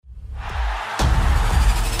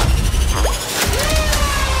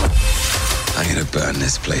gonna burn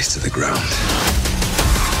this place to the ground.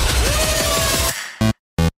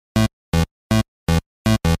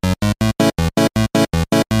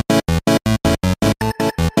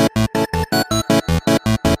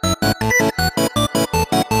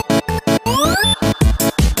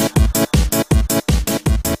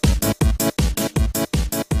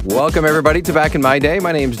 Welcome, everybody, to Back in My Day.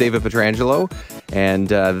 My name's David Petrangelo, and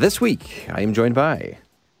this week I am joined by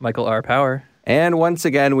Michael R. Power. And once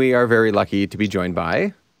again, we are very lucky to be joined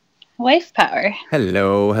by Wife Power.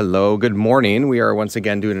 Hello. Good morning. We are once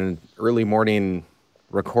again doing an early morning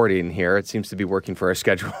recording here. It seems to be working for our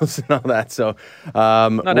schedules and all that. So,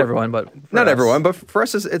 not everyone, but for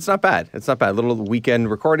us, it's not bad. It's not bad. A little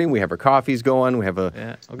weekend recording. We have our coffees going. We have we'll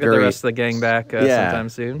get the rest of the gang back sometime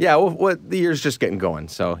soon. Yeah, well, the year's just getting going.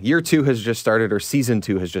 So year 2 has just started, or season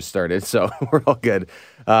 2 has just started. So we're all good.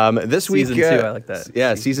 This week, season 2, I like that.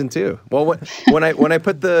 Yeah, season 2. Well, when I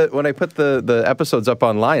put the episodes up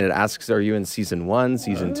online, it asks, "Are you in season 1,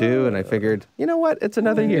 season 2?" And I figured, you know what? It's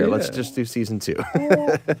another year. Let's just do season 2.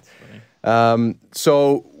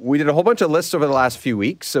 So we did a whole bunch of lists over the last few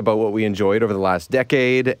weeks about what we enjoyed over the last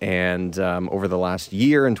decade and over the last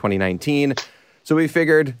year in 2019. So we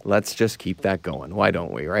figured, let's just keep that going. Why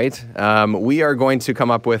don't we, right? We are going to come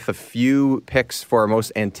up with a few picks for our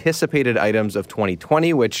most anticipated items of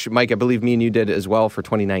 2020, which, Mike, I believe me and you did as well for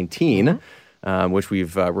 2019, which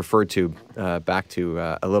we've referred to back to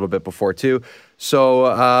a little bit before, too. So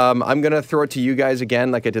I'm going to throw it to you guys again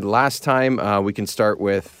like I did last time. We can start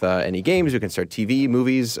with any games. We can start TV,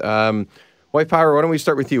 movies. Wife Power, why don't we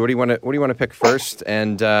start with you? What do you want to pick first?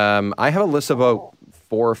 And I have a list of about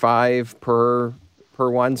 4 or 5 per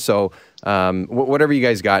one. So whatever you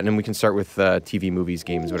guys got, and then we can start with TV, movies,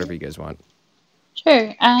 games, whatever you guys want.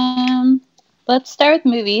 Sure. Let's start with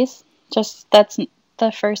movies. That's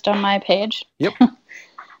the first on my page. Yep.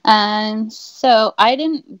 So I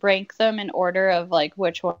didn't rank them in order of like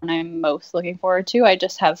which one I'm most looking forward to. I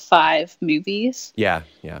just have 5 movies. Yeah.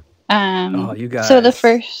 You guys. So the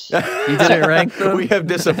first... You didn't rank them? We have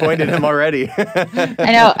disappointed him already.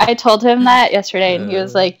 I know. I told him that yesterday, and he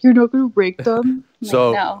was like, "You're not going to rank them?"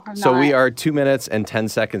 No, I'm so not. we are 2 minutes and 10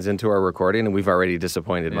 seconds into our recording, and we've already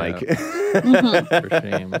disappointed Mike.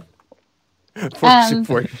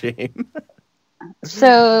 For shame.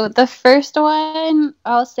 So the first one,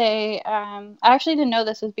 I'll say, I actually didn't know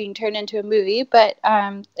this was being turned into a movie, but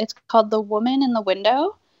it's called The Woman in the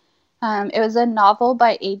Window. It was a novel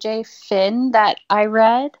by A.J. Finn that I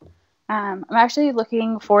read. I'm actually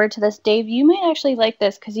looking forward to this. Dave, you might actually like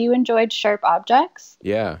this because you enjoyed Sharp Objects.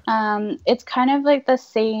 Yeah. It's kind of like the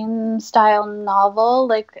same style novel,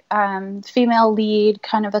 like female lead,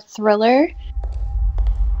 kind of a thriller.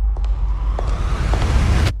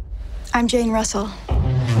 I'm Jane Russell.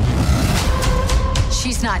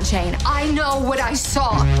 She's not Jane. I know what I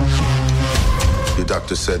saw. Your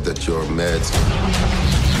doctor said that your meds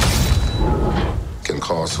can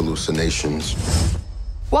cause hallucinations.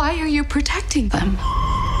 Why are you protecting them?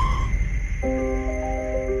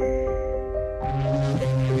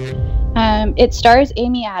 It stars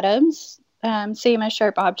Amy Adams, same as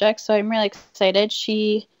Sharp Objects, so I'm really excited.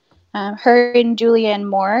 Her and Julianne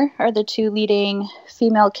Moore are the 2 leading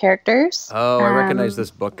female characters. Oh, I recognize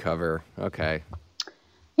this book cover. Okay.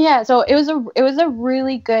 Yeah, so it was a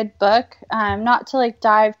really good book. Not to like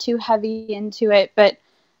dive too heavy into it, but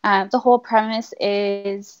the whole premise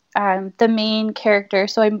is the main character.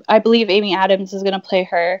 So I believe Amy Adams is going to play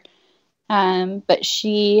her, but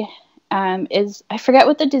she is, I forget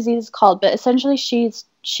what the disease is called, but essentially she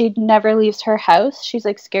never leaves her house. She's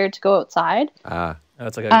like scared to go outside.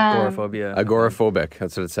 It's like agoraphobia. Agoraphobic.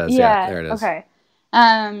 That's what it says. Yeah, there it is. Okay.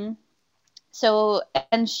 So,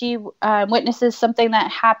 and she witnesses something that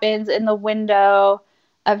happens in the window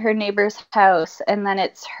of her neighbor's house, and then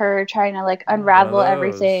it's her trying to like unravel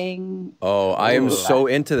everything. Oh, I am so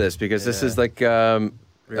into this because this is like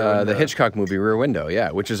the Hitchcock movie Rear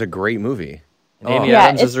Window, which is a great movie. And Amy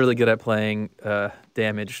Adams is really good at playing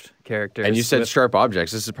damaged characters. And you said Sharp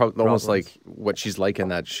Objects. This is probably almost like what she's like in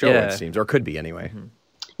that show, it seems, or could be anyway. Mm-hmm.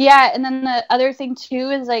 Yeah, and then the other thing too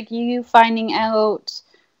is like you finding out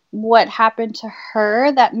what happened to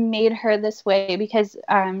her that made her this way, because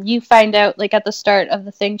you find out like at the start of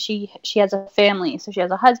the thing she has a family, so she has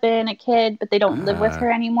a husband, a kid, but they don't live with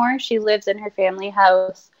her anymore. She lives in her family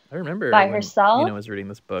house. I remember by herself. I was reading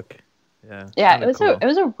this book. Yeah, it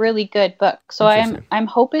was a really good book. So I'm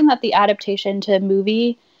hoping that the adaptation to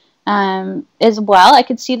movie as well. I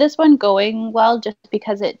could see this one going well just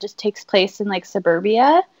because it just takes place in like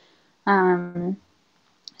suburbia.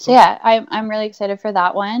 So yeah, I'm really excited for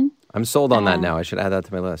that one. I'm sold on that now. I should add that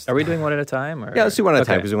to my list. Are we doing one at a time? Or? Yeah, let's do one at a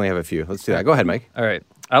time Okay. because we only have a few. Let's do that. Go ahead, Mike. All right.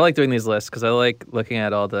 I like doing these lists because I like looking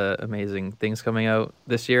at all the amazing things coming out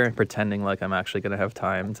this year and pretending like I'm actually going to have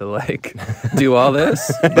time to like do all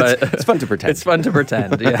this. But It's fun to pretend. It's fun to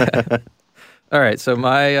pretend. Yeah. All right. So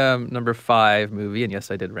my number 5 movie, and yes,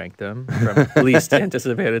 I did rank them from least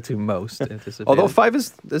anticipated to most anticipated. Although 5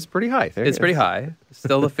 is pretty high. It's pretty high.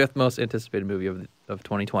 Still the 5th most anticipated movie of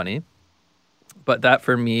 2020. But that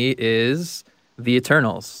for me is The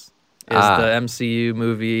Eternals. Is the MCU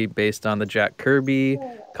movie based on the Jack Kirby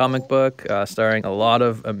comic book, starring a lot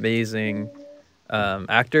of amazing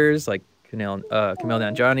actors like Kumail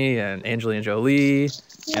Nanjiani and Angelina Jolie,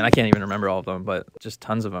 and I can't even remember all of them, but just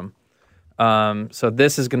tons of them. So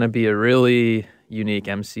this is going to be a really unique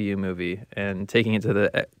MCU movie and taking it to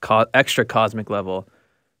the extra cosmic level.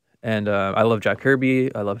 And I love Jack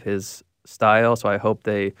Kirby. I love his style, so I hope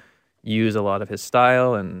they use a lot of his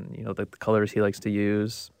style and the colors he likes to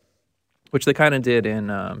use, which they kind of did in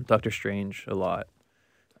Doctor Strange a lot.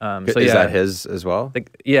 Is that his as well?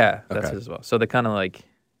 That's his as well. So they kind of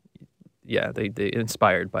they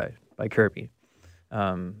inspired by Kirby,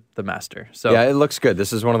 the master. So yeah, it looks good.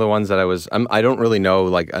 This is one of the ones that I don't really know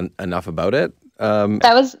enough about it.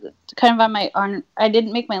 That was kind of I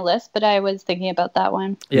didn't make my list, but I was thinking about that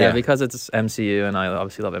one. Yeah, because it's MCU, and I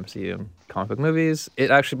obviously love MCU and comic book movies. It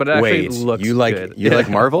actually looks you good. You like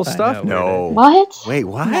Marvel stuff? I know, No. What? Wait,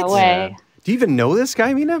 what? No way. Do you even know this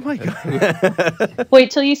guy, Mina? My God. Wait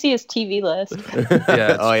till you see his TV list.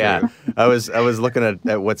 Yeah. Oh yeah. I was looking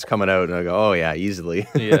at what's coming out, and I go, oh yeah, easily.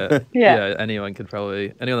 Yeah. Anyone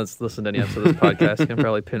that's listened to any episode of this podcast can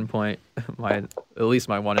probably pinpoint at least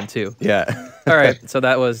my 1 and 2. Yeah. All right. So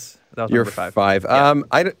that was Your number 5. 5.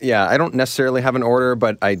 Yeah. I don't necessarily have an order,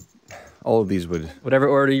 but all of these would. Whatever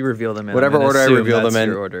order you reveal them in. Whatever order I reveal them in.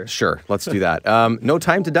 Your order. Sure, let's do that. No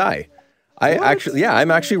Time to Die. I'm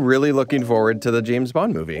actually really looking forward to the James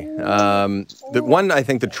Bond movie. The one, I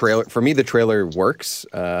think the trailer works.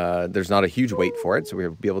 There's not a huge wait for it, so we'll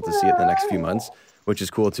be able to see it in the next few months, which is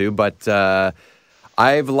cool too. But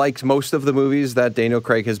I've liked most of the movies that Daniel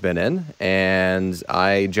Craig has been in, and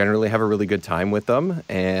I generally have a really good time with them.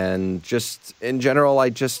 And just in general,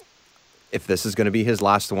 if this is going to be his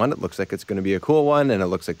last one, it looks like it's going to be a cool one, and it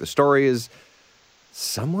looks like the story is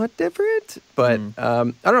somewhat different, but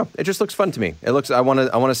I don't know. It just looks fun to me. It looks. I want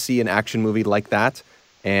to see an action movie like that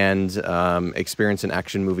and experience an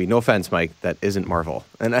action movie. No offense, Mike, that isn't Marvel,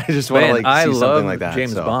 and I just want to see something like that.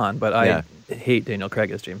 James Bond, but I hate Daniel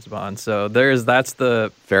Craig as James Bond. So that's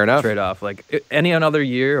the fair enough trade-off. Like any another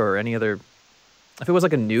year or any other, if it was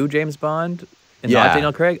like a new James Bond and not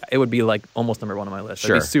Daniel Craig, it would be like almost number 1 on my list.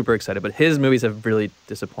 Sure. I'd be super excited. But his movies have really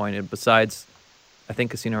disappointed. Besides, I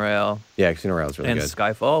think Casino Royale. Yeah, Casino Royale is really good. And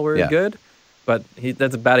Skyfall were good, but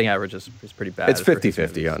that's batting average is pretty bad. It's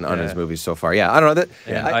 50-50 on his movies so far. Yeah, I don't know that.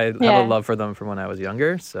 I have a love for them from when I was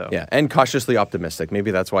younger. So yeah, and cautiously optimistic. Maybe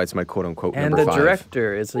that's why it's my quote unquote and number 5. And the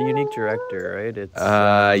director, it's a unique director, right? It's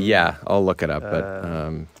I'll look it up,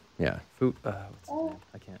 but yeah.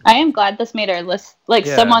 I can't. I am glad this made our list,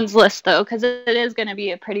 someone's list though, because it is going to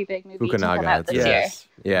be a pretty big movie to come out this year.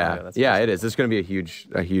 Yeah, it is. It's going to be a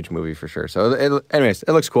huge movie for sure. So, anyways,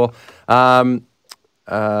 it looks cool. Wife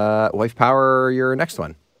Power, your next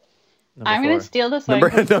one. I'm going to steal this one.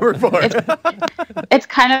 Number 4. It's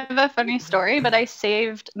kind of a funny story, but I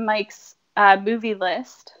saved Mike's movie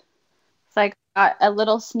list. So I got a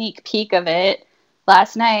little sneak peek of it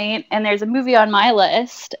last night, and there's a movie on my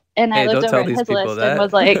list, and I looked over at his list and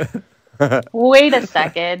was like, wait a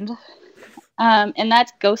second. And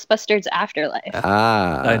that's Ghostbusters Afterlife.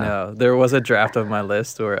 I know. There was a draft of my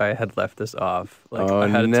list where I had left this off. I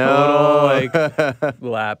had a total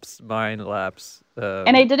mind lapse.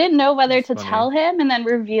 And I didn't know whether to tell him and then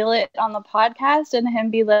reveal it on the podcast and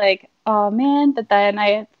him be like, oh man, but then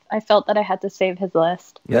I felt that I had to save his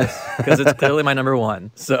list. Yes, because it's clearly my number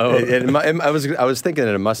 1. So I was thinking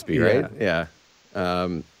that it must be, right? Yeah.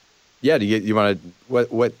 Do you want to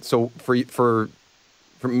what? So for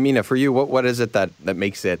Mina, for you, what is it that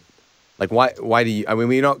makes it like? Why do you? I mean,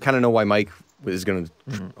 we don't kind of know why Mike is going to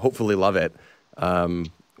hopefully love it.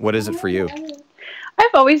 What is it for you?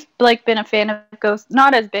 I've always been a fan of Ghost,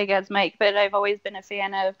 not as big as Mike, but I've always been a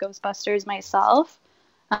fan of Ghostbusters myself.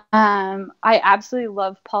 I absolutely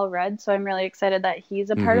love Paul Rudd, so I'm really excited that he's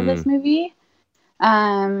a part of this movie.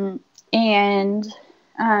 I'm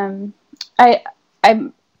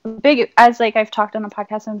big, as I've talked on the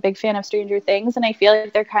podcast, I'm a big fan of Stranger Things, and I feel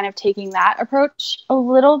like they're kind of taking that approach a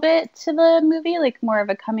little bit to the movie, more of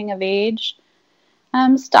a coming of age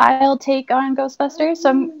style take on Ghostbusters.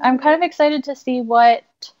 So I'm kind of excited to see what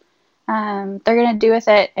they're going to do with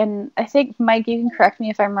it. And I think, Mike, you can correct me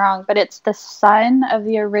if I'm wrong, but it's the son of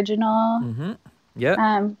the original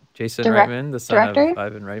Jason Reitman, the son of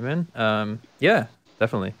Ivan Reitman. Yeah,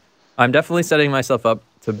 definitely. I'm definitely setting myself up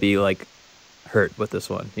to be like hurt with this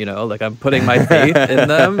one, you know, like I'm putting my faith in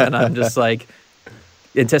them, and I'm just like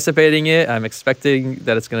anticipating it. I'm expecting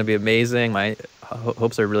that it's going to be amazing. My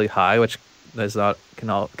hopes are really high, which is not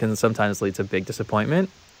can sometimes lead to big disappointment.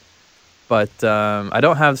 But I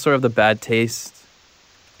don't have sort of the bad taste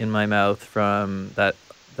in my mouth from that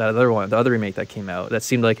other one, the other remake that came out. That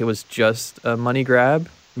seemed like it was just a money grab,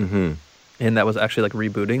 and that was actually like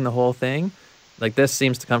rebooting the whole thing. Like this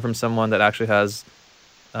seems to come from someone that actually has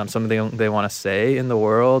something they want to say in the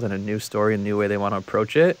world and a new story, a new way they want to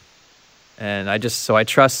approach it. And I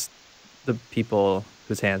trust the people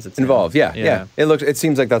whose hands it's involved. in. Yeah. It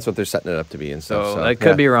seems like that's what they're setting it up to be and stuff. So I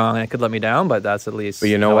could be wrong. It could let me down, but that's at least. But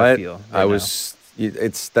you know how what? I feel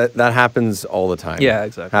It's that happens all the time. Yeah,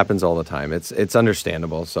 exactly. Happens all the time. It's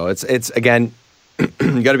understandable. So it's again,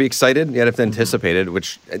 you got to be excited. You have to anticipate it.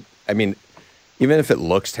 Which I mean, even if it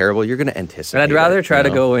looks terrible, you're going to anticipate. And I'd rather try to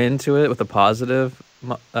know? go into it with a positive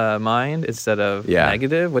mind instead of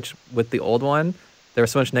negative. Which with the old one, there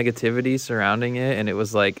was so much negativity surrounding it, and it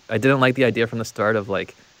was like I didn't like the idea from the start of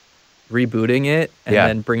like rebooting it and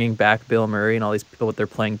then bringing back Bill Murray and all these people, they're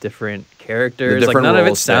playing different characters. Like none of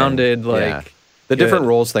it sounded like the different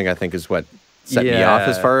roles thing. I think is what set me off.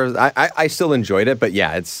 As far as I still enjoyed it, but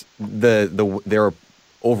yeah, it's their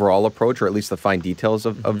overall approach, or at least the fine details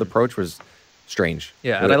of the approach was strange.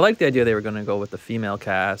 Yeah, and I liked the idea they were going to go with the female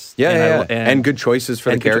cast. And good choices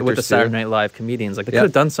for the characters with the Saturday Night Live comedians. Like they could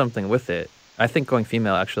have done something with it. I think going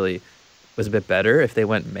female actually was a bit better if they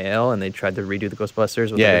went male and they tried to redo the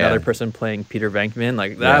Ghostbusters with another person playing Peter Venkman.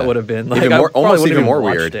 Like that would have been like almost even more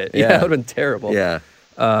weird. It. Yeah, it would have been terrible. Yeah.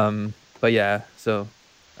 But yeah, so all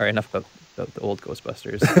right, enough about the old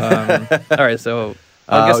Ghostbusters. All right, so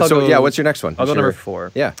I guess I'll go. What's your next one? I'll go number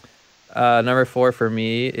 4. Yeah. Number 4 for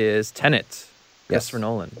me is Tenet. Christopher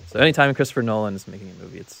Nolan. So anytime Christopher Nolan is making a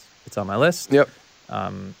movie, it's on my list. Yep.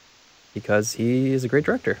 Because he is a great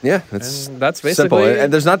director. Yeah, that's basically simple.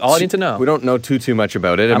 And there's not all I need to know. We don't know too much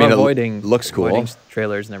about it. I'm avoiding it looks cool. Avoiding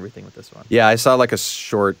trailers and everything with this one. Yeah, I saw like a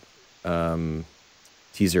short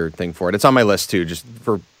teaser thing for it. It's on my list too, just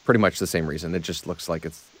for pretty much the same reason. It just looks like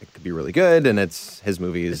it could be really good, and it's his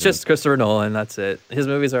movies. It's just Christopher Nolan. That's it. His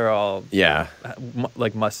movies are all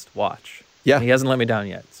like must watch. Yeah, and he hasn't let me down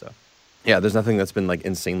yet. So. Yeah, there's nothing that's been like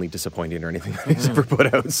insanely disappointing or anything that he's ever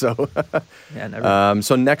put out. So, never.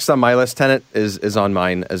 So next on my list, Tenet is on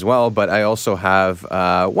mine as well. But I also have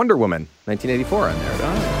Wonder Woman, 1984 on there.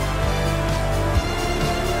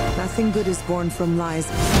 Nothing good is born from lies,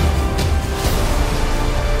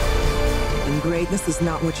 and greatness is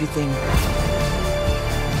not what you think.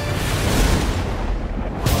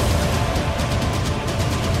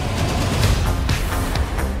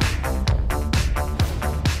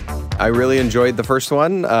 I really enjoyed the first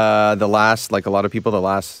one. The last, like a lot of people, the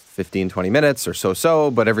last 15, 20 minutes or so,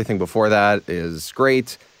 but everything before that is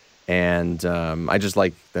great. And I just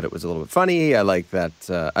like that it was a little bit funny. I like that.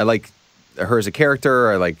 I like her as a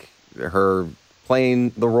character. I like her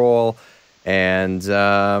playing the role. And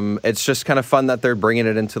it's just kind of fun that they're bringing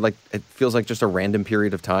it into like, it feels like just a random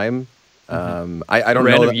period of time. I don't know.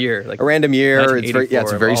 Random year. Like a random year.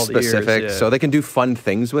 It's very specific. Years, So they can do fun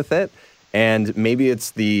things with it. And maybe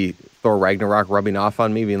it's the Thor Ragnarok rubbing off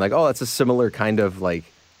on me, being like, oh, that's a similar kind of like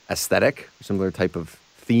aesthetic, similar type of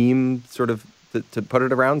theme, sort of to put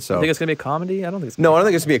it around. So you think it's gonna be a comedy? I don't think it's. I don't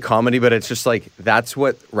think it's gonna be a comedy, but it's just like that's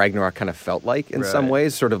what Ragnarok kind of felt like in some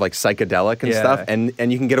ways, sort of like psychedelic and stuff. And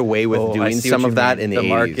you can get away with doing some of that in the 80s.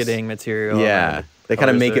 Marketing material. Yeah, they kind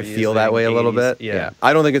of make it feel that way a little bit. Yeah,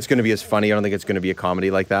 I don't think it's gonna be as funny. I don't think it's gonna be a comedy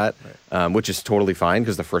like that, which is totally fine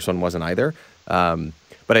because the first one wasn't either.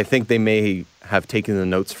 But I think they may have taken the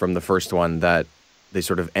notes from the first one that they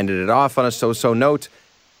sort of ended it off on a so-so note.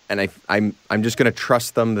 And I'm just going to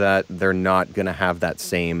trust them that they're not going to have that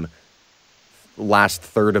same last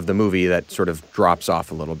third of the movie that sort of drops off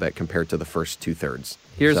a little bit compared to the first 2/3.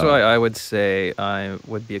 Here's why I would say I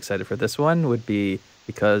would be excited for this one would be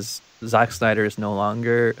because Zack Snyder is no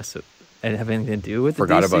longer and have anything to do with the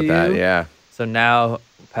Forgot DCU. about that, yeah. So now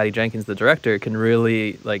Patty Jenkins, the director, can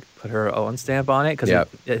really like put her own stamp on it because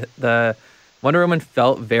the Wonder Woman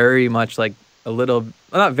felt very much like a little,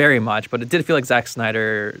 well, not very much, but it did feel like Zack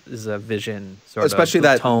Snyder's vision, especially of,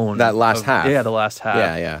 that tone, that last half. Yeah, the last half.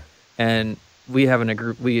 Yeah. And we haven't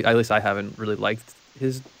agreed. At least I haven't really liked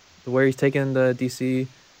where he's taken the DC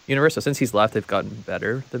universe. So since he's left, they've gotten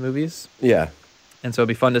better, the movies. Yeah. And so it'd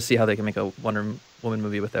be fun to see how they can make a Wonder Woman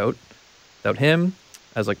movie without him.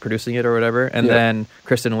 as like producing it or whatever, and then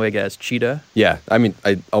Kristen Wiig as Cheetah. Yeah, I mean,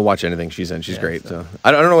 I'll watch anything she's in. She's great. So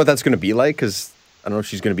I don't know what that's going to be like because I don't know if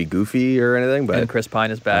she's going to be goofy or anything. But and Chris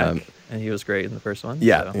Pine is back, and he was great in the first one.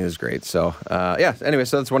 Yeah, so. he was great. So anyway,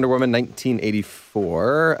 so that's Wonder Woman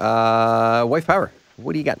 1984. Wife Power.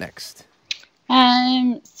 What do you got next?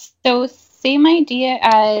 So same idea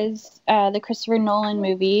as the Christopher Nolan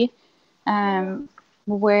movie,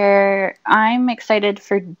 where I'm excited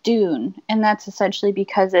for Dune, and that's essentially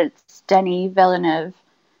because it's Denis Villeneuve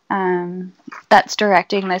that's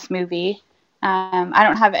directing this movie. I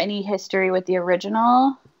don't have any history with the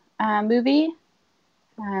original movie,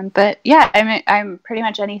 but yeah, I'm pretty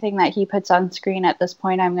much anything that he puts on screen at this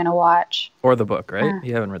point I'm going to watch. Or the book, right?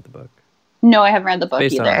 You haven't read the book. No, I haven't read the book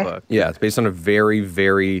Based either. on the book. Yeah, it's based on a very,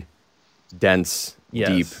 very dense, deep,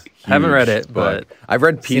 huge haven't read it, book. but I've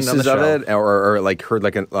read seen it on pieces the of shelf. it or like heard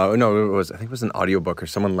like I think it was an audiobook or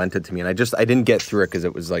someone lent it to me and I didn't get through it because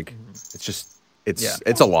it was like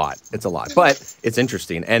it's a lot. It's a lot. But it's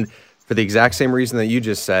interesting. And for the exact same reason that you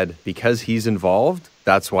just said, because he's involved,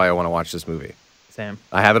 that's why I want to watch this movie. Same.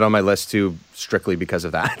 I have it on my list too, strictly because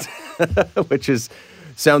of that, which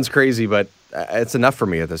sounds crazy, but it's enough for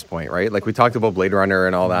me at this point, right? Like we talked about Blade Runner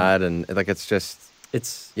and all that, and like it's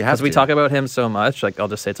you have because we to. talk about him so much. Like I'll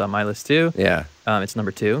just say it's on my list too. Yeah, it's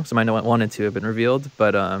number 2. So my 1 and 2 have been revealed,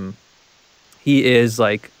 but he is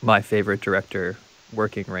like my favorite director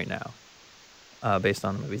working right now, based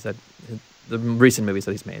on the recent movies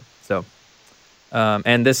that he's made. So,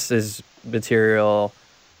 and this is material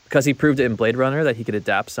because he proved it in Blade Runner that he could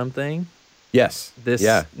adapt something. Yes.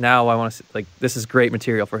 Now I want to like this is great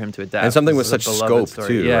material for him to adapt, and something with This such is a beloved scope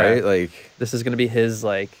story. too, Yeah. right? Like This is going to be his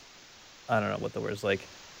like I don't know what the word is, like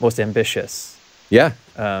most ambitious. yeah.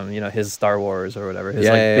 His Star Wars or whatever. His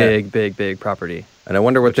big property. And I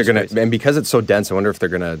wonder what they're gonna. crazy. And because it's so dense, I wonder if they're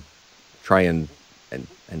gonna try and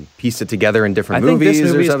piece it together in different I think movies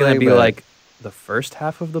this movie or is going something. to be but- like the first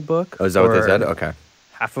half of the book. Oh, is that what they or said? Okay.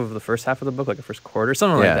 Half of the first half of the book, like the first quarter,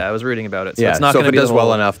 something like Yeah. that. I was reading about it. So Yeah. it's not So going if to it be does the well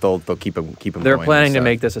whole- enough, they'll keep them. They're going planning and to stuff.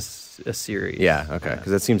 make this a series. Yeah. Okay.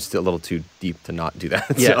 Because it seems still a little too deep to not do that.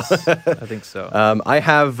 Yes, So. I think so. I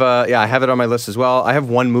have it on my list as well. I have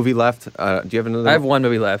one movie left. Do you have another? I have one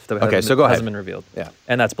movie left. That Okay, hasn't so go ahead. Hasn't been revealed. Yeah.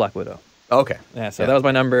 And that's Black Widow. Okay. Yeah. So that was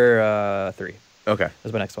my number 3. Okay.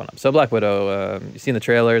 That's my next one up. So Black Widow. You've seen the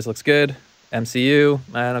trailers. Looks good. MCU.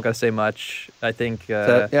 I don't gotta say much. I think.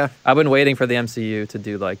 yeah. I've been waiting for the MCU to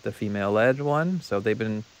do like the female-led one. So they've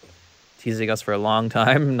been teasing us for a long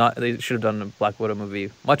time. They should have done a Black Widow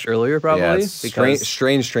movie much earlier, probably. Yeah. It's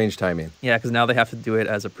strange timing. Yeah, because now they have to do it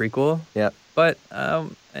as a prequel. Yeah. But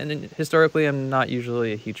historically, I'm not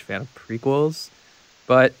usually a huge fan of prequels.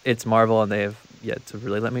 But it's Marvel, and they have yet to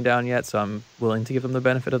really let me down yet. So I'm willing to give them the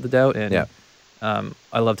benefit of the doubt. And Yeah.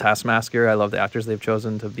 I love Taskmasker. I love the actors they've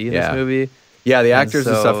chosen to be in Yeah. this movie. Yeah. The actors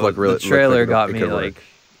and stuff so look really. The trailer look got it me could work. like.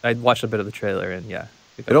 I watched a bit of the trailer, and yeah.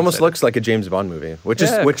 It almost looks like a James Bond movie, which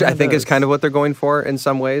Yeah, I kinda think is does. kind of what they're going for in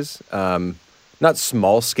some ways. Not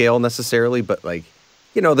small scale necessarily, but like,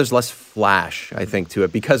 there's less flash, I think, to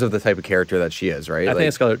it because of the type of character that she is, right? I Like,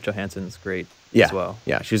 think Scarlett Johansson's great yeah, as well.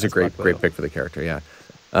 yeah, she's a as great Black Widow. pick for the character. Yeah,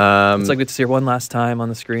 It's like good to see her one last time on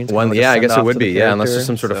the screen. It's kind of like a I guess it send-off would to be, the yeah, unless there's character,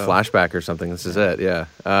 some sort of so- flashback or something. This is it, yeah.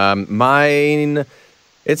 Mine,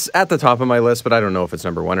 it's at the top of my list, but I don't know if it's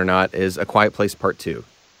number 1 or not. Is A Quiet Place Part 2.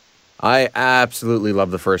 I absolutely love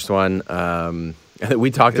the first one.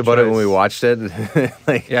 We talked Good about it when we choice. watched it.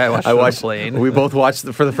 Yeah, I watched it on the plane. We both watched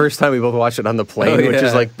for the first time. We both watched it on the plane, Oh, which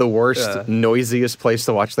is yeah. like the worst, Yeah. noisiest place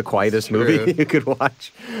to watch the quietest It's movie true. you could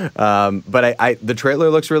watch. But the trailer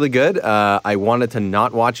looks really good. I wanted to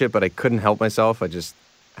not watch it, but I couldn't help myself. I just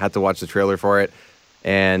had to watch the trailer for it.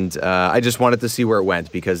 And I just wanted to see where it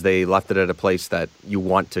went because they left it at a place that you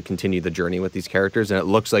want to continue the journey with these characters. And it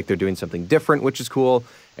looks like they're doing something different, which is cool.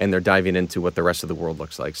 And they're diving into what the rest of the world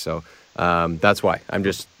looks like. So that's why I'm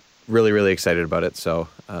just really, really excited about it. So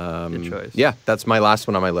Good choice. yeah, that's my last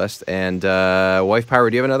one on my list. And Wife Power,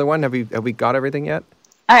 do you have another one? Have we got everything yet?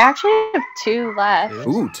 I actually have 2 left.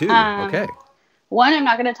 Ooh, 2. Okay. One I'm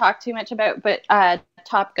not going to talk too much about, but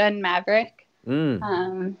Top Gun Maverick.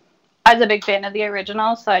 I was a big fan of the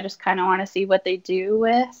original, so I just kind of want to see what they do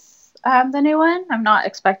with the new one. I'm not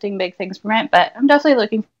expecting big things from it, but I'm definitely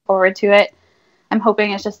looking forward to it. I'm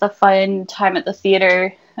hoping it's just a fun time at the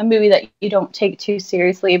theater, a movie that you don't take too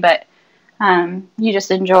seriously, but you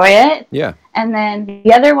just enjoy it. Yeah. And then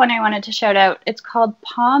the other one I wanted to shout out, it's called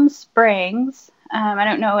Palm Springs. I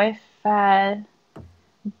don't know if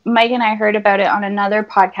Mike and I heard about it on another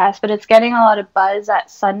podcast, but it's getting a lot of buzz at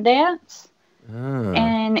Sundance.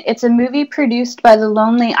 and it's a movie produced by the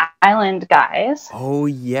Lonely Island guys. Oh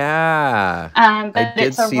yeah, But I did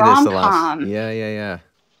it's a see this the last. rom-com. Yeah.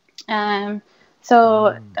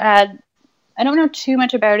 So I don't know too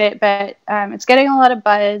much about it, but it's getting a lot of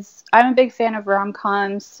buzz. I'm a big fan of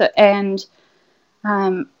rom-coms, and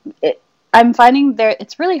I'm finding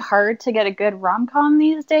it's really hard to get a good rom-com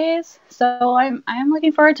these days. So I'm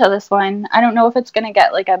looking forward to this one. I don't know if it's going to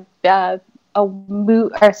get like a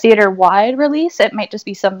theater-wide release. It might just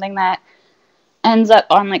be something that ends up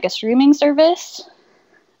on like a streaming service.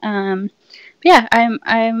 Yeah,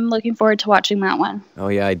 I'm looking forward to watching that one. Oh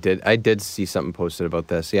yeah, I did see something posted about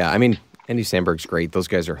this. Yeah, I mean, Andy Samberg's great. Those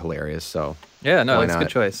guys are hilarious. So Yeah, no, why it's a not? good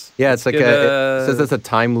choice. Yeah, it's like good, it says it's a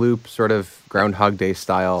time loop, sort of Groundhog Day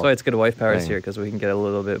style. That's why it's good Wife Powers thing. here, because we can get a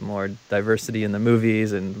little bit more diversity in the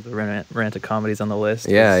movies and the romantic comedies on the list.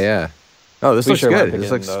 Yeah. Oh, this We looks sure weren't good. This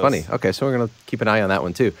picking looks those. funny. Okay, so we're gonna keep an eye on that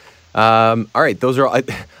one too. All right, those are all.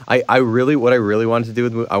 I really wanted to do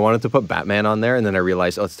with I wanted to put Batman on there, and then I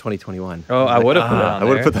realized it's 2021. Oh, I would have put it on I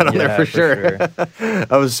would have put that on there Yeah, for sure.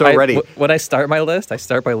 I was so ready. When I start my list, I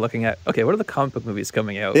start by looking at, okay, what are the comic book movies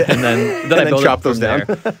coming out? Yeah. And then And I then build chop up from those down.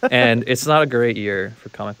 there. And it's not a great year for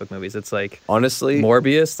comic book movies. It's like, Honestly,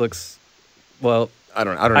 Morbius looks, well, I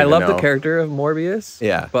don't. I even love know. the character of Morbius.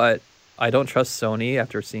 Yeah. But I don't trust Sony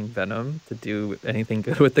after seeing Venom to do anything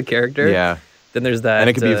good with the character. Yeah, Then there's that. and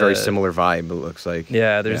it could be a very similar vibe. It looks like.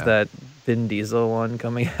 Yeah, there's that Vin Diesel one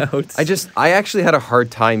coming out. I actually had a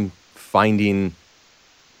hard time finding.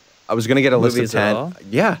 I was gonna get a list of Movies at 10. all?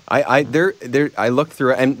 Yeah, I looked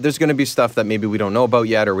through it, and there's gonna be stuff that maybe we don't know about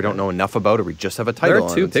yet, or we don't know enough about, or we just have a title. There are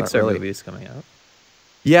on two it. It's not Pixar really- movies coming out.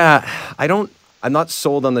 Yeah, I'm not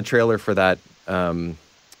sold on the trailer for that.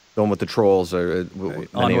 The one with the trolls or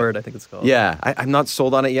Onward, I think it's called. Yeah, I'm not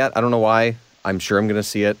sold on it yet. I don't know why. I'm sure I'm gonna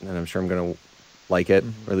see it, and I'm sure I'm gonna like it,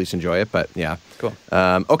 or at least enjoy it. But yeah, Cool.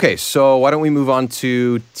 Okay, so why don't we move on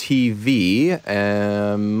to TV?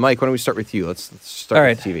 Mike, why don't we start with you? Let's start All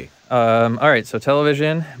right. with TV. All right, so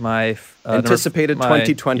television, Anticipated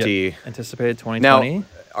 2020. Yep, anticipated 2020. Now,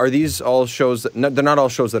 are these all shows? No, they're not all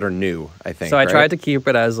shows that are new. I think. So I right? tried to keep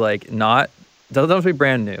it as like not. It doesn't have to be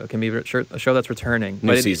brand new. It can be a show that's returning.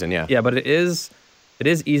 New But season, yeah. Yeah, but it is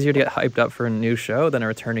easier to get hyped up for a new show than a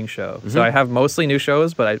returning show. Mm-hmm. So I have mostly new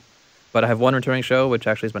shows, but I have one returning show, which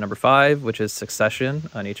actually is my number 5, which is Succession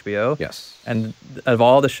on HBO. Yes. And of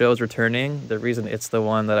all the shows returning, the reason it's the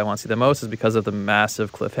one that I want to see the most is because of the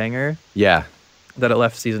massive cliffhanger Yeah. that it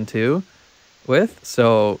left season 2 with.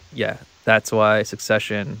 So yeah, that's why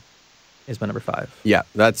Succession is my number 5. Yeah,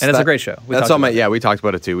 it's a great show. We That's talked on my. about it. Yeah, we talked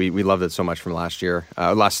about it too. We loved it so much from last year,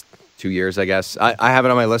 last 2 years, I guess. I have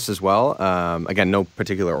it on my list as well. Again, no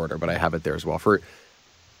particular order, but I have it there as well for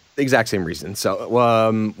the exact same reason. So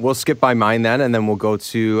we'll skip by mine then, and then we'll go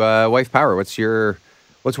to Wife Power. What's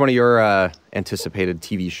one of your anticipated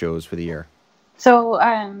TV shows for the year? So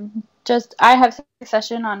I have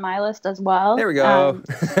Succession on my list as well. There we go.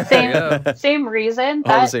 Same reason.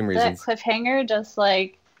 All the same reasons. That cliffhanger, just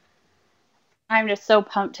like, I'm just so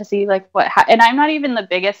pumped to see like and I'm not even the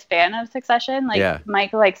biggest fan of Succession. Like Yeah.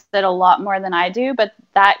 Mike likes it a lot more than I do, but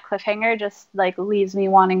that cliffhanger just like leaves me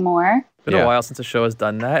wanting more. It's been Yeah. a while since a show has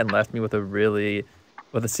done that and left me with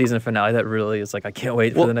a season finale that really is like, I can't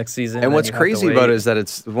wait for the next season. And what's you have to crazy about wait. it is that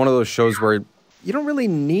it's one of those shows where you don't really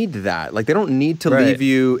need that. Like, they don't need to Right. leave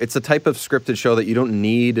you. It's a type of scripted show that you don't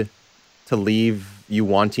need to leave you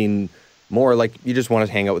wanting more. Like, you just want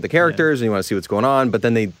to hang out with the characters and you want to see what's going on. But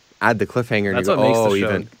then they add the cliffhanger and That's you go, what makes oh, the show,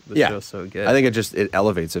 even. the show so good. I think it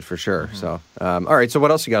elevates it for sure. So, all right. So,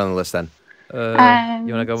 what else you got on the list then?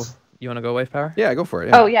 You want to go Wife Power? Yeah, go for it.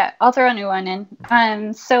 Yeah. Oh yeah, I'll throw a new one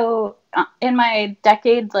in. So in my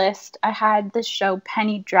decade list, I had this show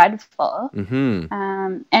Penny Dreadful. Mm-hmm.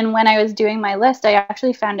 And when I was doing my list, I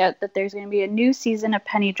actually found out that there's going to be a new season of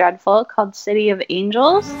Penny Dreadful called City of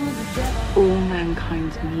Angels. All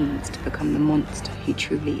mankind's needs to become the monster he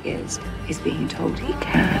truly is being told he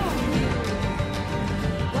can.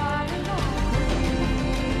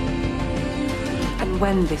 And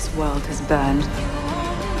when this world has burned,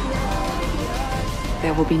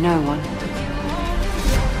 there will be no one.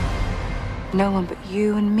 No one but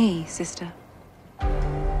you and me, sister.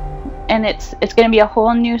 And it's going to be a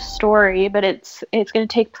whole new story, but it's going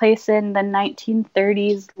to take place in the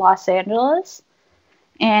 1930s Los Angeles,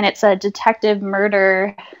 and it's a detective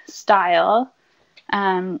murder style,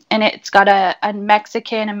 and it's got a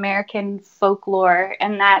Mexican American folklore,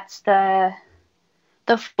 and that's the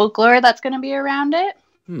folklore that's going to be around it.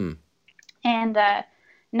 And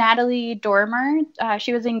Natalie Dormer,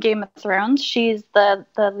 she was in Game of Thrones. She's the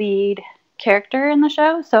lead character in the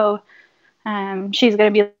show, so She's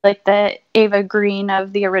going to be like the Ava Green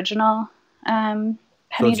of the original Penny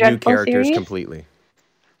So it's new Dreadful characters series. completely.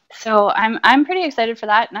 So I'm pretty excited for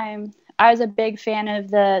that, and I was a big fan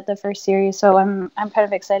of the first series, so I'm kind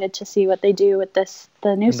of excited to see what they do with the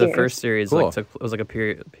new And series. the first series Cool. it was like a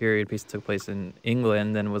period piece that took place in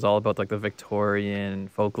England and was all about like the Victorian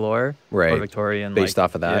folklore, Right. Or Victorian Based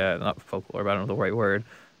off of that. Yeah, not folklore, but I don't know the right word.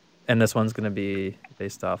 And this one's going to be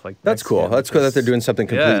based off like That's cool. Mexican, That's cool that which they're is- doing something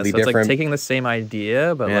completely so it's different. like taking the same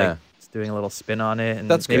idea, but Yeah. like just doing a little spin on it, and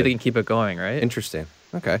That's maybe good. they can keep it going, right? Interesting.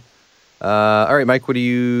 Okay. All right, Mike. What do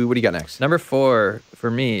you got next? Number 4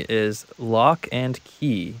 for me is Lock and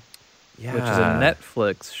Key, Yeah. which is a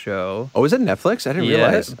Netflix show. Oh, is it Netflix? I didn't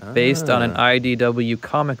realize. Based on an Ah. IDW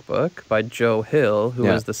comic book by Joe Hill, who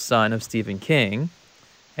Yeah. is the son of Stephen King.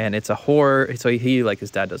 And it's a horror. So he, like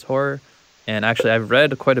his dad, does horror. And actually, I've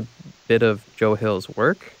read quite a bit of Joe Hill's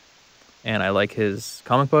work. And I like his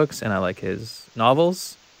comic books and I like his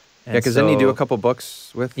novels. Yeah, because didn't he do a couple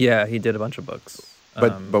books with? Yeah, he did a bunch of books.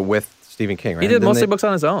 But with Stephen King, right? He did Didn't mostly they- books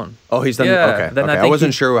on his own. Oh, he's done. Yeah, Okay. then I Okay. I think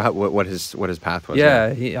wasn't he- sure what his path was.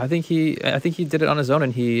 Yeah, I think he did it on his own,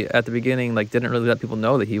 and he at the beginning like didn't really let people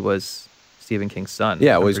know that he was Stephen King's son.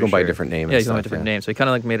 Yeah, well, I'm he's pretty going by a sure. different name and Yeah, he's going by a stuff, different yeah. name, so he kind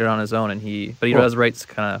of like made it on his own, and he Cool. does writes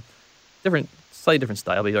kind of different, slightly different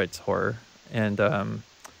style, but he writes horror, and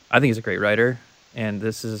I think he's a great writer. And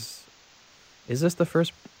this is this the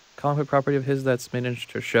first comic book property of his that's made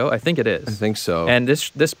into a show? I think it is. I think so. And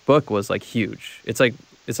this book was like huge. It's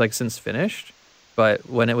like since finished, but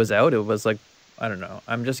when it was out, it was like, I don't know.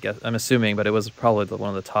 I'm assuming, but it was probably one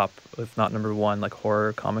of the top, if not number one, like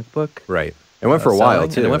horror comic book. Right. It went for a while selling,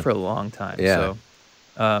 too. And it went for a long time. Yeah.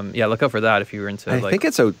 So, look out for that if you were into. I like, think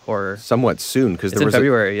it's out horror. somewhat soon because It's there in was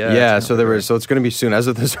February, yeah, Yeah, it's in so there February. was. So it's going to be soon. As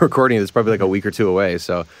of this recording, it's probably like a week or two away.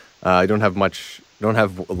 So I don't have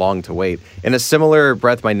long to wait. In a similar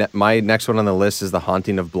breath, my next one on the list is The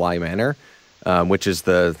Haunting of Bly Manor, which is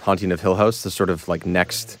the Haunting of Hill House, the sort of like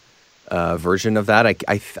next version of that.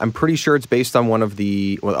 I'm pretty sure it's based on one of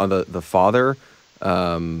the father.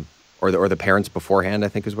 Or the parents beforehand, I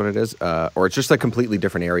think is what it is. Or it's just a completely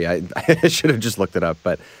different area. I should have just looked it up.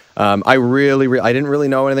 But I didn't really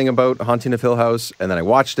know anything about Haunting of Hill House. And then I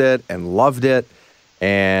watched it and loved it.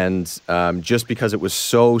 And just because it was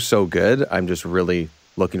so good, I'm just really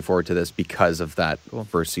looking forward to this because of that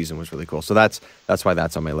first season was really cool. So that's why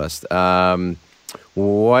that's on my list.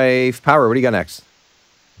 Wife Power, what do you got next?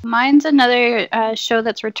 Mine's another show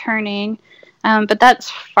that's returning, but that's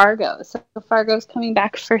Fargo. So Fargo's coming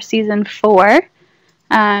back for season 4.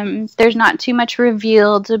 There's not too much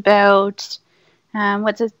revealed about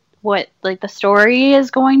what like the story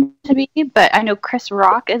is going to be, but I know Chris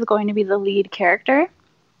Rock is going to be the lead character.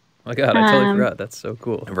 Oh my God, I totally forgot. That's so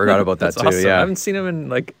cool. I forgot about that That's too. awesome. Yeah, I haven't seen him in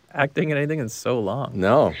like acting and anything in so long.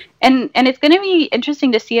 No. And it's going to be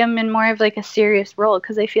interesting to see him in more of like a serious role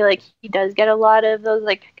because I feel like he does get a lot of those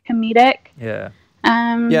like comedic Yeah.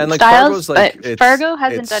 Yeah, and like styles, Fargo's like but Fargo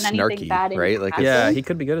hasn't it's done anything snarky, bad in right? the Like past. Yeah, he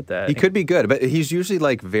could be good at that. he could be good, but he's usually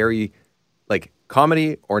like very like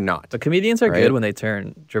comedy or not. The comedians are Right? good when they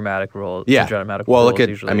turn dramatic roles. Yeah. Dramatic Well, roles look at.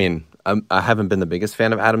 usually. I mean, I haven't been the biggest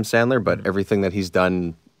fan of Adam Sandler, but everything that he's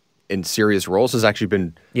done in serious roles has actually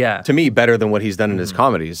been, Yeah. to me, better than what he's done in his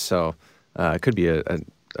comedies. So it could be a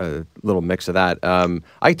little mix of that.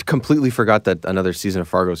 I completely forgot that another season of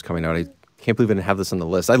Fargo is coming out. I can't believe I didn't have this on the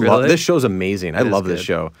list. I love Really? this show's amazing. I It is love this good.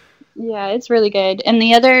 show. Yeah, it's really good. And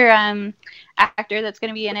the other actor that's going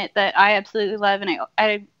to be in it that I absolutely love, and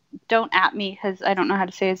I don't at me because I don't know how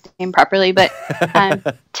to say his name properly, but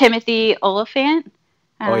Timothy Oliphant.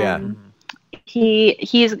 Oh, yeah.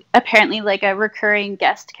 He's apparently like a recurring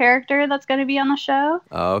guest character that's going to be on the show.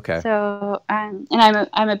 Oh, okay. So, and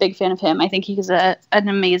I'm a big fan of him. I think he's an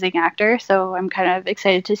amazing actor. So I'm kind of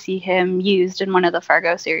excited to see him used in one of the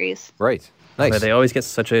Fargo series. Right. Nice. But they always get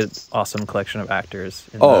such an awesome collection of actors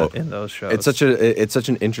in those shows. It's such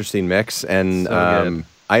an interesting mix, and So good.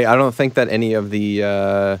 I don't think that any of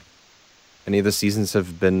the seasons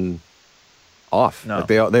have been off. No. Like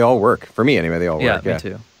they all work for me anyway. They all yeah, work. me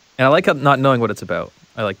too. And I like not knowing what it's about.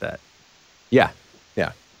 I like that. Yeah.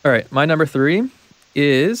 All right, my number 3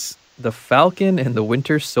 is The Falcon and the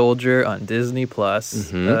Winter Soldier on Disney Plus.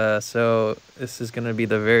 Mhm. So this is going to be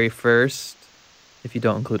the very first, if you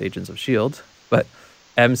don't include Agents of S.H.I.E.L.D., but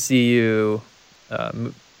MCU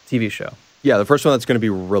TV show. Yeah, the first one that's going to be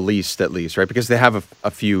released at least, right? Because they have a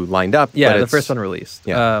few lined up. Yeah, but the it's- first one released.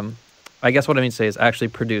 Yeah. I guess what I mean to say is actually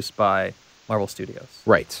produced by Marvel Studios.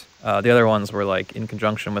 Right. The other ones were like in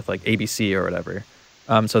conjunction with like ABC or whatever.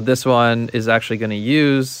 So this one is actually going to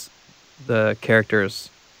use the characters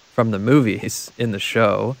from the movies in the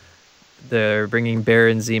show. they're bringing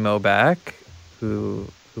Baron Zemo back, who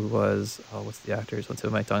was what's the actor's what's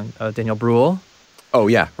my tongue? Daniel Bruhl. Oh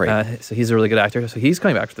yeah, right. So he's a really good actor. So he's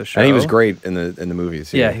coming back to the show. And he was great in the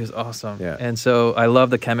movies. Yeah, he was awesome. Yeah. And so I love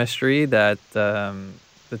the chemistry that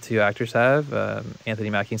the two actors have, Anthony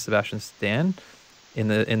Mackie and Sebastian Stan, in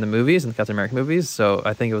the movies, in the Captain America movies. So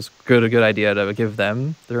I think it was a good idea to give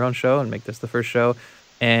them their own show and make this the first show.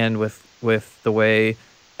 And with the way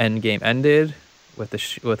Endgame ended,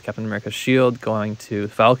 with Captain America's shield going to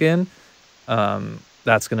Falcon,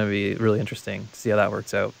 that's going to be really interesting to see how that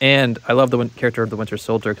works out. And I love the character of the Winter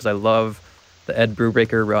Soldier because I love the Ed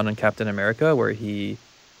Brubaker run on Captain America where he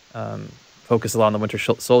focused a lot on the Winter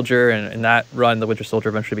Soldier, and in that run, the Winter Soldier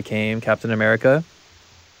eventually became Captain America.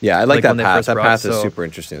 Yeah, I like that path. That path is so super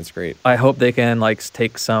interesting. It's great. I hope they can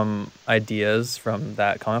take some ideas from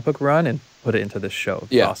that comic book run and put it into this show. It'd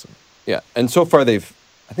be awesome. Yeah, and so far I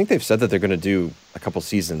think they've said that they're going to do a couple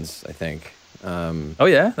seasons. I think. Oh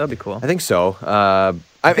yeah, that'd be cool. I think so.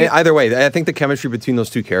 Either way, I think the chemistry between those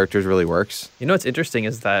two characters really works. You know what's interesting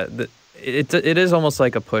is that it is almost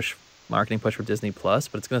like a marketing push for Disney Plus,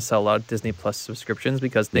 but it's going to sell a lot of Disney Plus subscriptions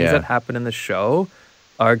because things that happen in the show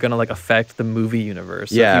are going to affect the movie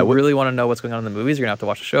universe. So if you really want to know what's going on in the movies, you're going to have to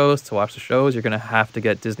watch the shows. To watch the shows, you're going to have to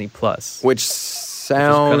get Disney Plus. Which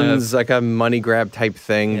sounds like a money grab type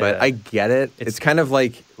thing, but I get it. It's kind of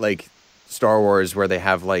like Star Wars where they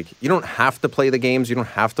have you don't have to play the games, you don't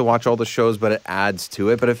have to watch all the shows, but it adds to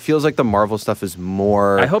it. But it feels like the Marvel stuff is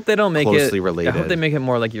more I hope they don't make closely related. I hope they make it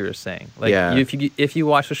more like you were saying. If you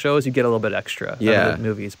watch the shows, you get a little bit extra out of the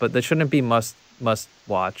movies, but they shouldn't be must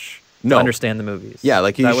watch to understand the movies. Yeah,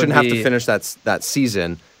 you shouldn't have to finish that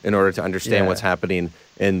season in order to understand what's happening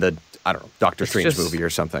in the Doctor Strange movie or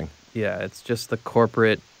something. Yeah, it's just the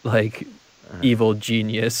corporate evil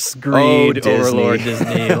genius, greed, overlord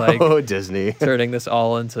Disney. Disney. Turning this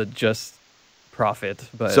all into just profit.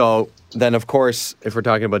 But so then, of course, if we're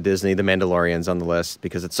talking about Disney, The Mandalorian's on the list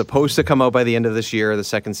because it's supposed to come out by the end of this year, the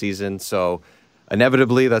second season. So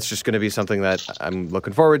inevitably, that's just going to be something that I'm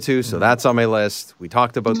looking forward to. So that's on my list. We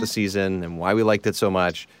talked about the season and why we liked it so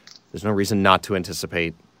much. There's no reason not to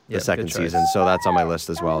anticipate the second season. So that's on my list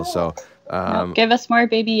as well. So give us more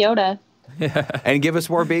Baby Yoda. And give us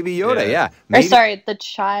more Baby Yoda, yeah. Maybe, or sorry, the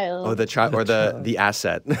child. Oh, the child, or the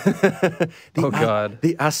asset. God,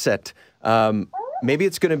 the asset. Maybe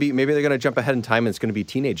it's gonna be. Maybe they're gonna jump ahead in time, and it's gonna be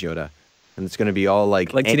teenage Yoda, and it's gonna be all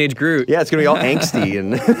like teenage Groot. Yeah, it's gonna be all angsty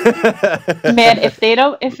and. Man,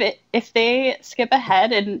 if they skip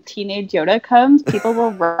ahead and teenage Yoda comes, people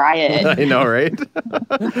will riot. I know, right?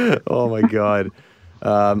 Oh my God.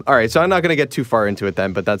 All right, so I'm not going to get too far into it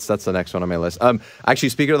then, but that's the next one on my list. Actually,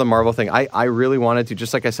 speaking of the Marvel thing, I really wanted to,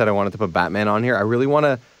 just like I said, I wanted to put Batman on here. I really want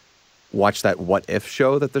to watch that What If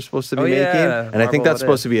show that they're supposed to be making, and Marvel, I think that's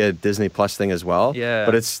supposed to be a Disney Plus thing as well. Yeah,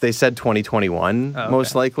 but they said 2021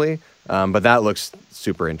 most likely, but that looks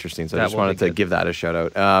super interesting. So I just wanted to give that a shout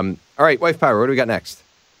out. All right, Wife Power, what do we got next?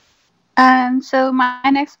 So my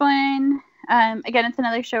next one. Again, it's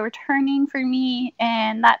another show returning for me,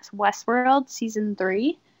 and that's Westworld Season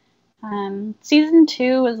 3. Season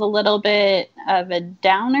 2 was a little bit of a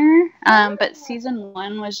downer, but Season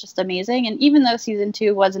 1 was just amazing. And even though Season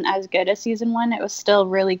 2 wasn't as good as Season 1, it was still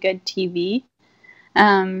really good TV.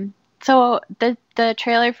 So the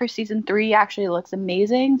trailer for Season 3 actually looks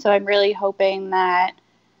amazing, so I'm really hoping that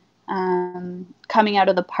coming out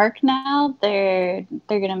of the park now, they're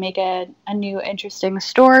going to make a new interesting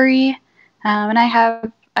story. And I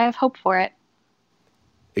have hope for it.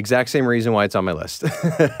 Exact same reason why it's on my list.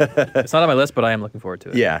 It's not on my list, but I am looking forward to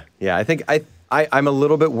it. Yeah. I think I'm a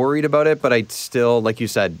little bit worried about it, but I still, like you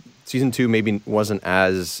said, Season 2 maybe wasn't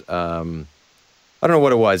as, I don't know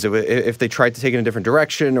what it was. If they tried to take it in a different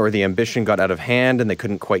direction or the ambition got out of hand and they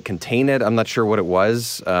couldn't quite contain it, I'm not sure what it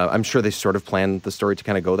was. I'm sure they sort of planned the story to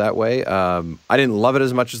kind of go that way. I didn't love it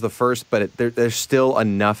as much as the first, but there's still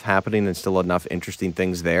enough happening and still enough interesting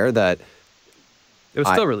things there that it was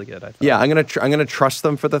still really good, I thought. Yeah, I'm gonna trust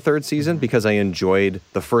them for the third season because I enjoyed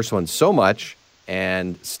the first one so much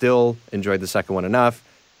and still enjoyed the second one enough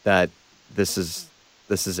that this is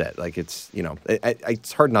it. It's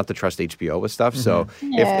it's hard not to trust HBO with stuff. So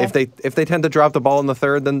if they tend to drop the ball in the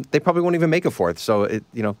third, then they probably won't even make a fourth. So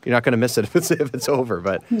you're not going to miss it if it's over.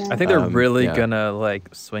 But I think they're really gonna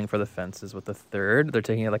swing for the fences with the third. They're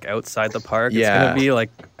taking it outside the park. It's gonna be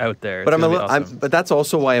out there. But awesome. But that's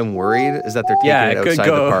also why I'm worried is that they're taking it outside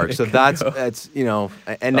the park. So that's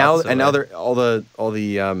and now they're all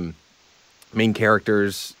the main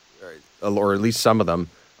characters, or at least some of them,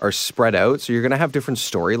 are spread out, so you're going to have different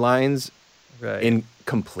storylines in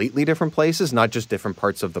completely different places, not just different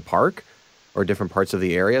parts of the park or different parts of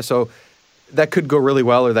the area. So that could go really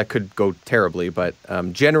well or that could go terribly. But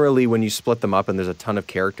generally, when you split them up and there's a ton of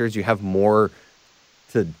characters, you have more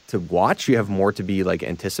to watch. You have more to be like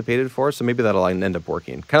anticipated for. So maybe that'll end up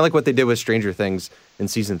working. Kind of like what they did with Stranger Things in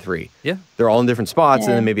season 3. Yeah, they're all in different spots,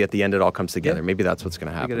 and then maybe at the end it all comes together. Maybe that's what's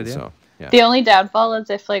going to happen. So. Yeah. The only downfall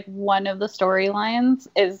is if like one of the storylines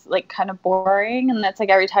is like kind of boring, and that's like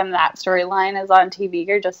every time that storyline is on TV,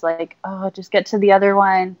 you're just like, oh, just get to the other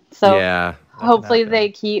one. So yeah, hopefully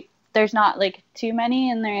there's not like too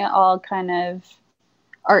many, and they all kind of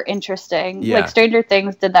are interesting. Yeah. Like Stranger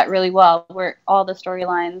Things did that really well, where all the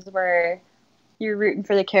storylines were you're rooting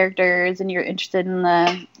for the characters and you're interested in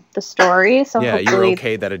the story. So yeah, hopefully, you're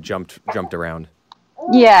okay that it jumped around.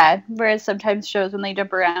 Yeah, whereas sometimes shows when they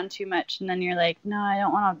jump around too much, and then you're like, no,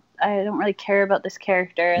 I don't really care about this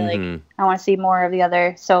character. Like, I want to see more of the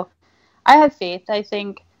other. So I have faith. I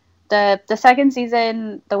think the second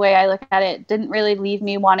season, the way I look at it, didn't really leave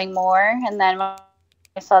me wanting more. And then when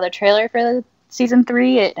I saw the trailer for the season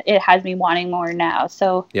 3, it has me wanting more now.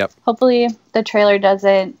 So hopefully the trailer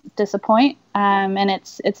doesn't disappoint, and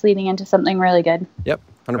it's leading into something really good. Yep,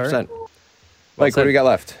 100%. Right. Mike, what do we got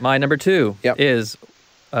left? My number 2 is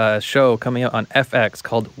a show coming out on FX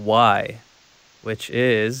called Y, which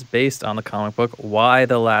is based on the comic book Y: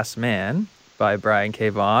 The Last Man by Brian K.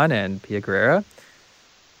 Vaughan and Pia Guerrera.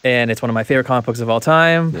 And it's one of my favorite comic books of all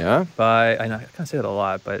time. Yeah. I know I can't say that a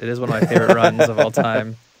lot, but it is one of my favorite runs of all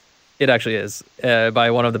time. It actually is, by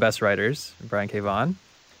one of the best writers, Brian K. Vaughan,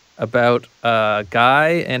 about a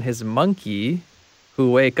guy and his monkey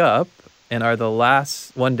who wake up and are the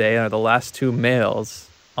last 2 males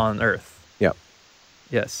on Earth. Yep.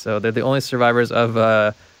 Yes, so they're the only survivors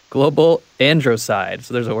of global androcide.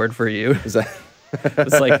 So there's a word for you. Is that?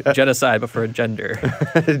 It's like genocide, but for a gender.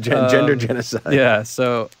 Gender genocide. Yeah,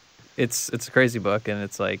 so it's a crazy book, and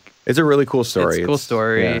it's like... It's a really cool story. It's a cool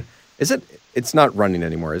story. Yeah. Is it? It's not running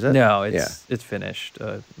anymore, is it? No, it's finished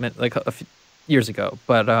like a few years ago.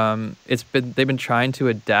 But they've been trying to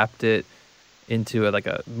adapt it into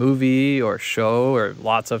a movie or show or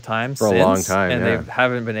lots of times for a long time, and they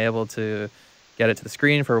haven't been able to get it to the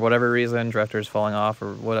screen for whatever reason, directors falling off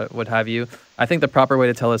or what have you. I think the proper way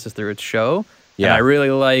to tell this is through its show. Yeah. And I really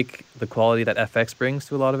like the quality that FX brings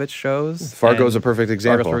to a lot of its shows. Fargo's a perfect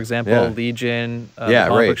example. Fargo, for example, Legion, the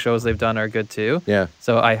comic book shows they've done are good too. Yeah.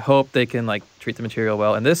 So I hope they can treat the material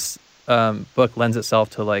well. And this book lends itself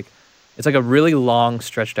to it's like a really long,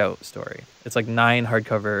 stretched out story. It's like 9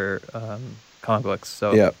 hardcover comic books,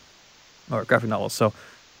 or graphic novels. So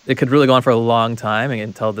it could really go on for a long time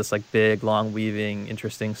and tell this big, long, weaving,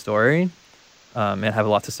 interesting story, and have a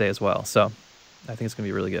lot to say as well. So I think it's going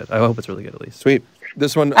to be really good. I hope it's really good, at least. Sweet.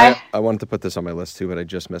 This one, I wanted to put this on my list too, but I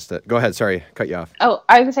just missed it. Go ahead. Sorry, cut you off. Oh,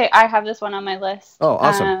 I would say I have this one on my list. Oh,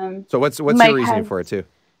 awesome. So what's your reasoning for it too?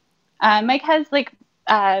 Mike has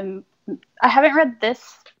I haven't read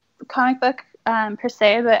this comic book per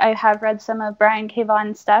se, but I have read some of Brian K.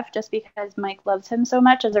 Vaughan's stuff just because Mike loves him so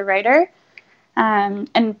much as a writer. And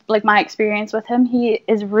my experience with him, he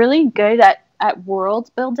is really good at world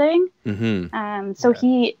building. Mm-hmm. So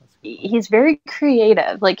he's very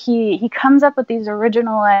creative. He comes up with these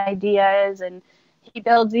original ideas, and he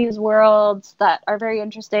builds these worlds that are very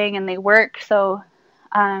interesting and they work. So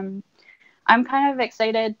I'm kind of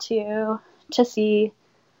excited to see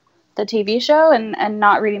the TV show, and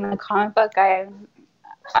not reading the comic book.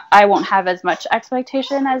 I won't have as much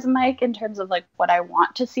expectation as Mike in terms of what I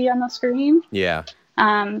want to see on the screen. Yeah.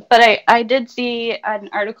 But I did see an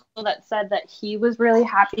article that said that he was really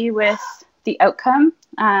happy with the outcome.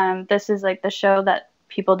 This is the show that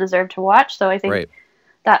people deserve to watch. So I think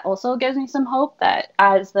that also gives me some hope that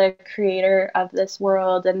as the creator of this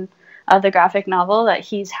world and of the graphic novel, that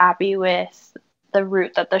he's happy with the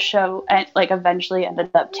route that the show eventually ended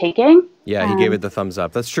up taking. Yeah, he gave it the thumbs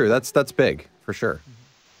up. That's true. That's big for sure.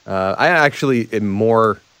 I actually am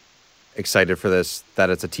more excited for this that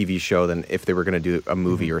it's a TV show than if they were going to do a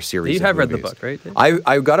movie or a series. You have read the book, right?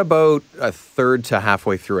 I got about a third to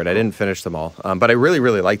halfway through it. I didn't finish them all, but I really,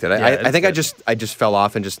 really liked it. Yeah, I think I just fell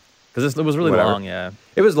off and just because it was really long. Yeah,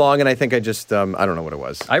 it was long, and I think I just I don't know what it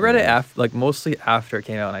was. I read it mostly after it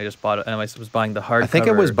came out, and I just bought it, and I was buying the hardcover. I think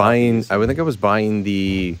I was buying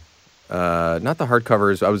the not the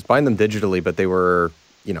hardcovers. I was buying them digitally, but they were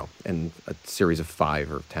in a series of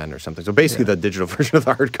 5 or 10 or something. So basically, the digital version of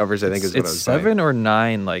the hardcovers, I think, is what I was buying. 7 or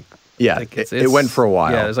 9, it went for a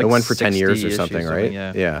while. Yeah, it went for 10 years or something, right?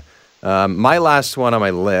 Yeah. My last one on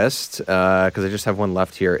my list, because I just have one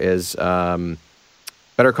left here, is Better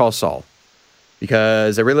Call Saul.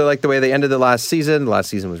 because I really liked the way they ended the last season. The last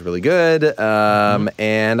season was really good,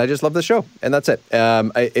 and I just love the show, and that's it.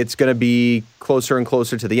 It's going to be closer and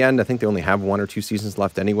closer to the end. I think they only have 1 or 2 seasons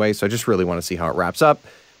left anyway, so I just really want to see how it wraps up,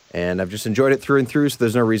 and I've just enjoyed it through and through, so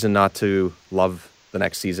there's no reason not to love the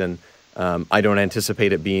next season. I don't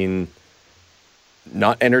anticipate it being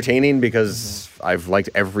not entertaining because I've liked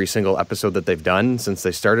every single episode that they've done since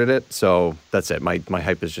they started it. So that's it. My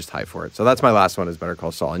hype is just high for it. So that's my last one is Better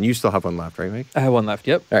Call Saul. And you still have one left, right, Mike? I have one left,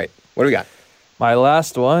 yep. All right. What do we got? My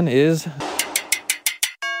last one is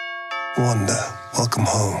Wanda, welcome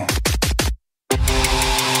home.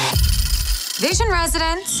 Vision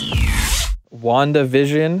residents.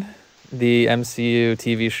 WandaVision, the MCU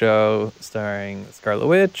TV show starring Scarlet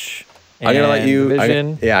Witch. I'm gonna let you.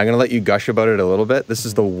 Vision. I'm gonna let you gush about it a little bit. This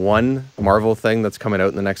is the one Marvel thing that's coming out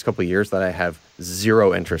in the next couple of years that I have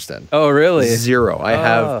zero interest in. Oh, really? Zero. I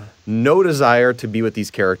have no desire to be with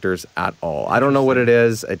these characters at all. I don't know what it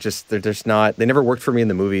is. They're just not. They never worked for me in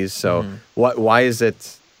the movies. So why is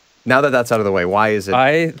it? Now that that's out of the way, why is it?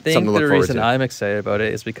 I think something to look the forward reason to? I'm excited about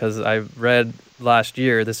it is because I read last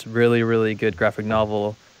year this really, really good graphic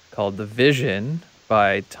novel called The Vision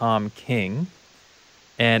by Tom King.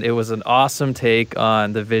 And it was an awesome take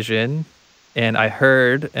on the Vision. And I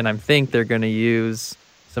heard, and I think they're going to use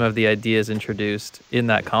some of the ideas introduced in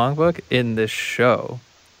that comic book in this show.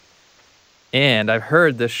 And I've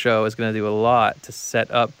heard this show is going to do a lot to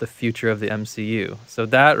set up the future of the MCU. So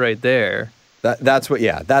that right there. That's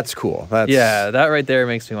cool. That right there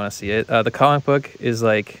makes me want to see it. The comic book is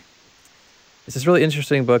it's this really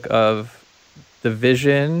interesting book of the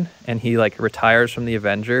Vision, and he retires from the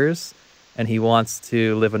Avengers. And he wants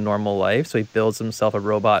to live a normal life, so he builds himself a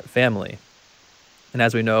robot family. And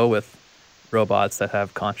as we know, with robots that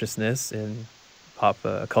have consciousness in pop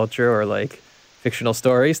culture or fictional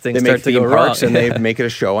stories, things start to go wrong. And they make it a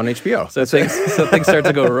show on HBO. So things start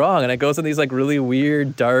to go wrong, and it goes in these really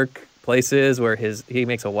weird, dark places where he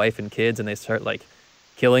makes a wife and kids, and they start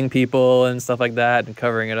killing people and stuff like that, and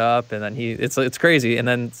covering it up. And then it's crazy. And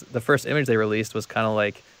then the first image they released was kind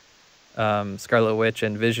of Scarlet Witch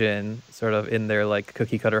and Vision sort of in their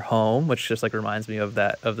cookie cutter home, which just reminds me of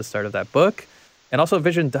the start of that book. And also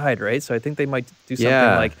Vision died, right? So I think they might do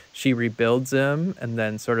something she rebuilds him, and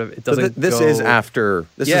then sort of it doesn't. This is after.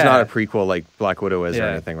 This is not a prequel like Black Widow is or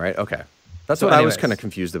anything, right? Okay, that's what I was kind of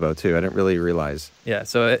confused about too. I didn't really realize. Yeah,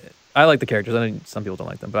 so I like the characters. I know some people don't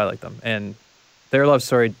like them, but I like them. And their love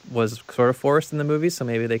story was sort of forced in the movie, so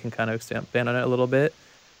maybe they can kind of expand on it a little bit.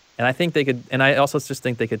 And I think they could, and I also just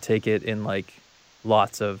think they could take it in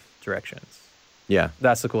lots of directions. Yeah.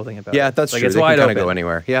 That's the cool thing about it. Yeah, that's true. It's they wide can kind open. of go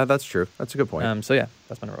anywhere. Yeah, that's true. That's a good point. So yeah,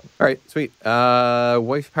 that's my note. All right, sweet.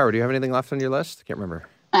 Wife Power, do you have anything left on your list? I can't remember.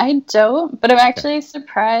 I don't, but I'm actually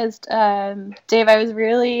surprised. Dave, I was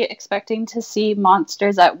really expecting to see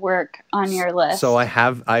Monsters at Work on your list. So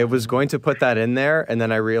I was going to put that in there, and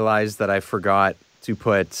then I realized that I forgot to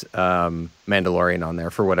put Mandalorian on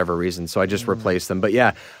there for whatever reason. So I just replaced them. But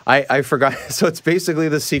yeah, I forgot. So it's basically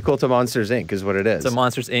the sequel to Monsters, Inc. is what it is. It's a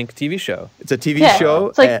Monsters, Inc. TV show. It's a TV show.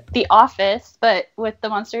 It's like The Office, but with the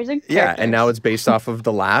Monsters, Inc. characters. Yeah, and now it's based off of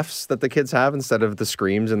the laughs that the kids have instead of the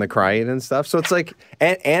screams and the crying and stuff. So it's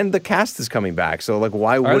and the cast is coming back. So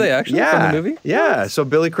why would... Are they actually from the movie? Yeah. So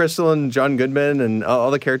Billy Crystal and John Goodman and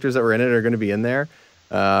all the characters that were in it are going to be in there.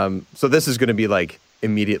 So this is going to be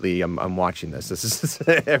immediately I'm watching this. This is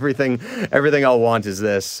everything I'll want is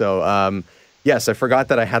this. So yes, I forgot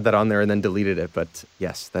that I had that on there and then deleted it, but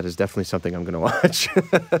yes, that is definitely something I'm going to watch.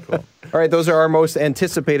 Cool. All right, those are our most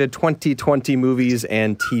anticipated 2020 movies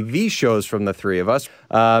and TV shows from the three of us.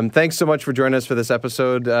 Thanks so much for joining us for this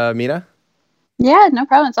episode, Mina. Yeah, no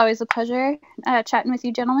problem. It's always a pleasure chatting with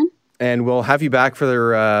you, gentlemen. And we'll have you back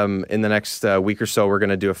for in the next week or so. We're going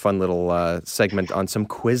to do a fun little segment on some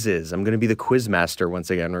quizzes. I'm going to be the quiz master once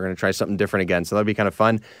again. We're going to try something different again. So that'll be kind of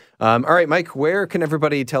fun. All right, Mike, where can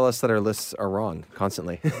everybody tell us that our lists are wrong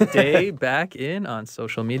constantly? Day Back In on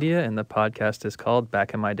social media, and the podcast is called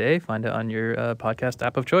Back in My Day. Find it on your podcast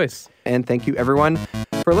app of choice. And thank you, everyone,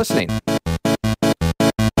 for listening.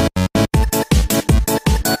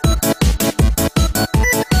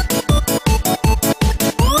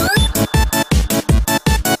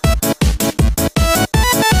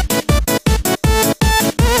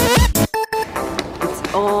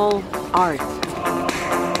 Art.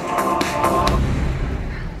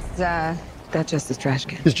 That just a trash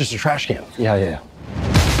can. It's just a trash can. Yeah.